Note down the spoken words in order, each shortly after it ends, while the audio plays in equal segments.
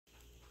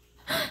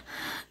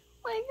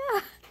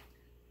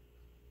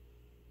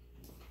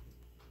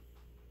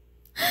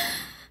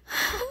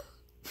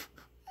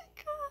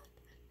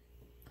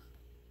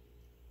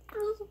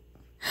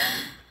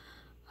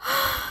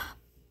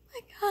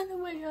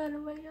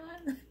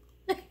god.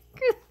 Thank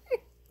you.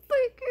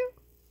 Thank you.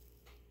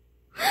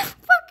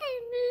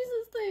 Fucking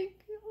Jesus, thank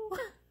you.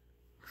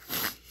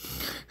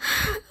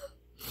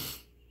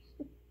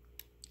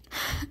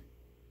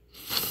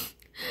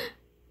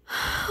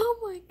 Oh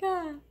my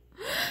god.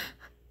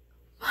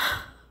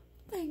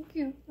 Thank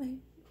you. Thank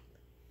you.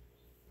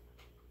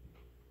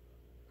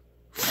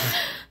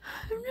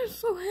 I'm just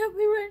so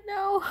happy right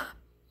now.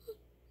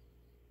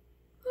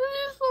 I'm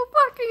just so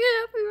fucking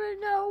happy right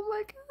now. Oh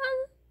my god.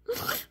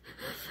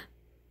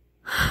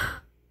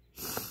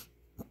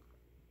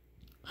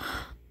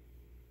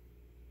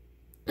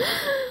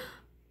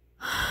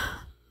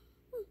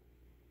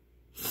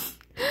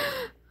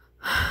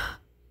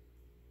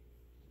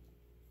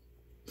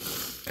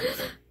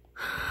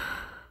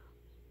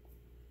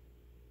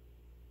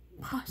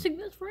 Pausing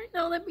this right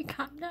now, let me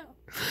calm down.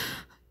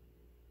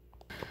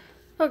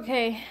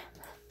 Okay.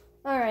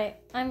 Alright,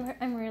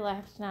 I'm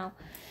relaxed now.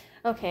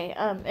 Okay,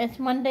 it's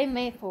Monday,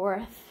 May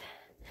 4th.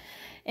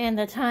 And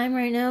the time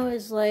right now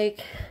is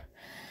like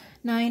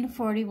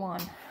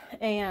 9:41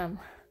 a.m.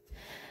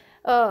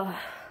 Oh.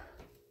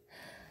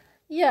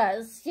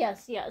 Yes,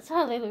 yes, yes.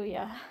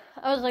 Hallelujah.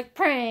 I was like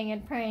praying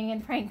and praying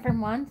and praying for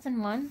months and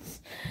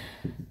months.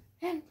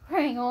 And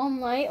praying all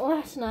night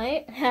last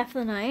night, half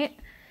the night.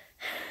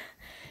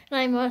 And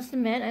I must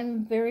admit,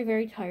 I'm very,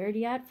 very tired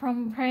yet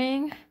from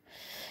praying.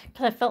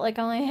 Because I felt like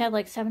I only had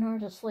like 7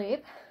 hours of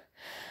sleep.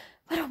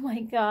 But oh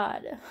my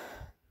god.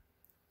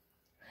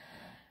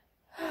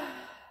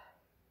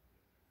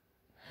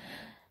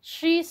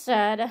 She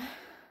said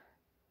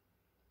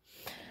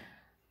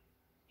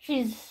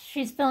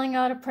she's filling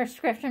out a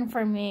prescription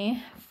for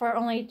me for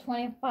only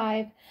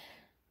 25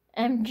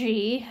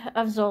 mg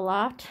of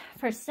Zoloft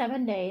for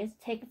 7 days.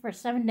 Take it for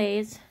 7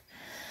 days.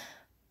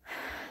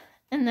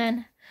 And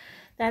then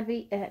that'd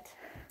be it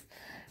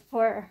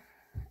for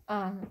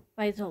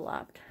my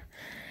Zoloft.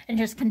 And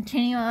just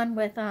continue on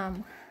with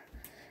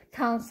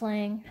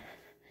counseling.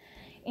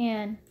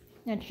 And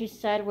she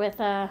said with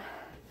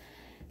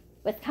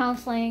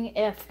counseling,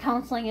 if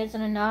counseling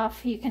isn't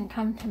enough, you can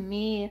come to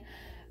me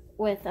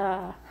with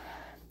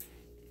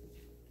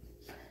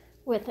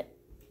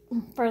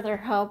further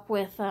help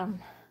with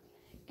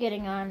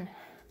getting on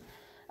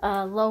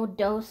a low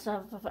dose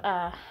of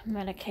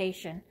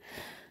medication.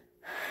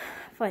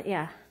 But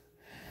yeah,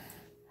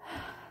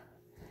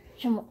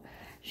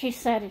 she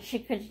said she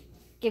could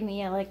give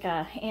me like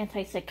a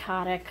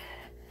antipsychotic.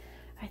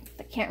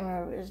 I can't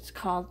remember what it's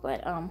called,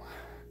 but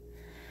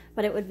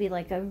it would be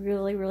like a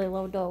really, really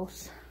low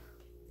dose,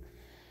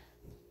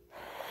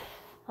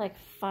 like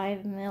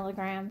 5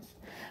 milligrams.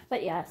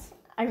 But yes,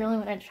 I really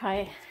want to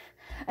try.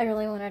 I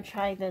really want to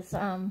try this.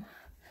 I'm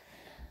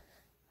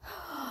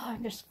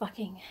just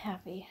fucking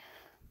happy.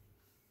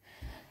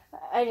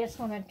 I just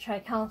want to try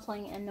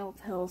counseling and no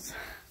pills.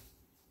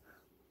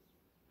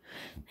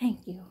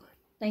 Thank you.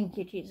 Thank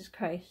you, Jesus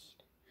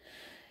Christ.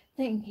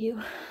 Thank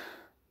you.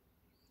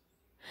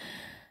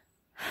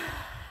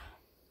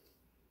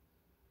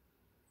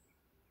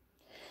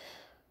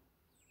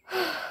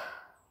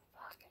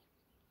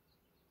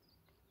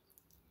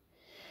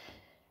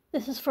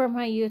 This is for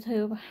my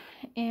YouTube,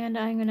 and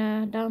I'm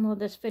gonna download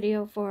this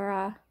video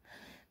for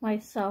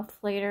myself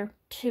later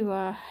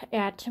to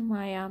add to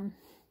my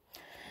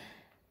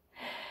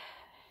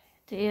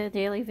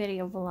daily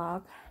video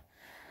vlog.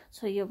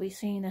 So you'll be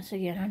seeing this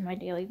again on my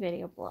daily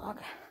video blog.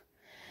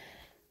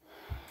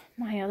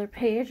 My other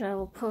page, I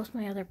will post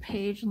my other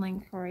page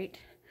link right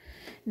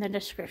in the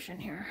description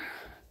here.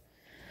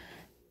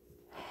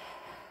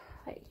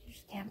 I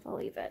just can't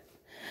believe it.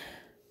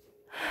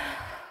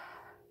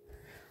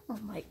 Oh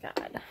my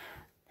god.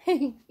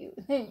 Thank you,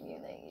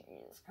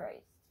 Jesus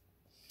Christ.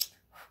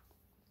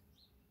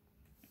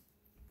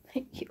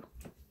 Thank you.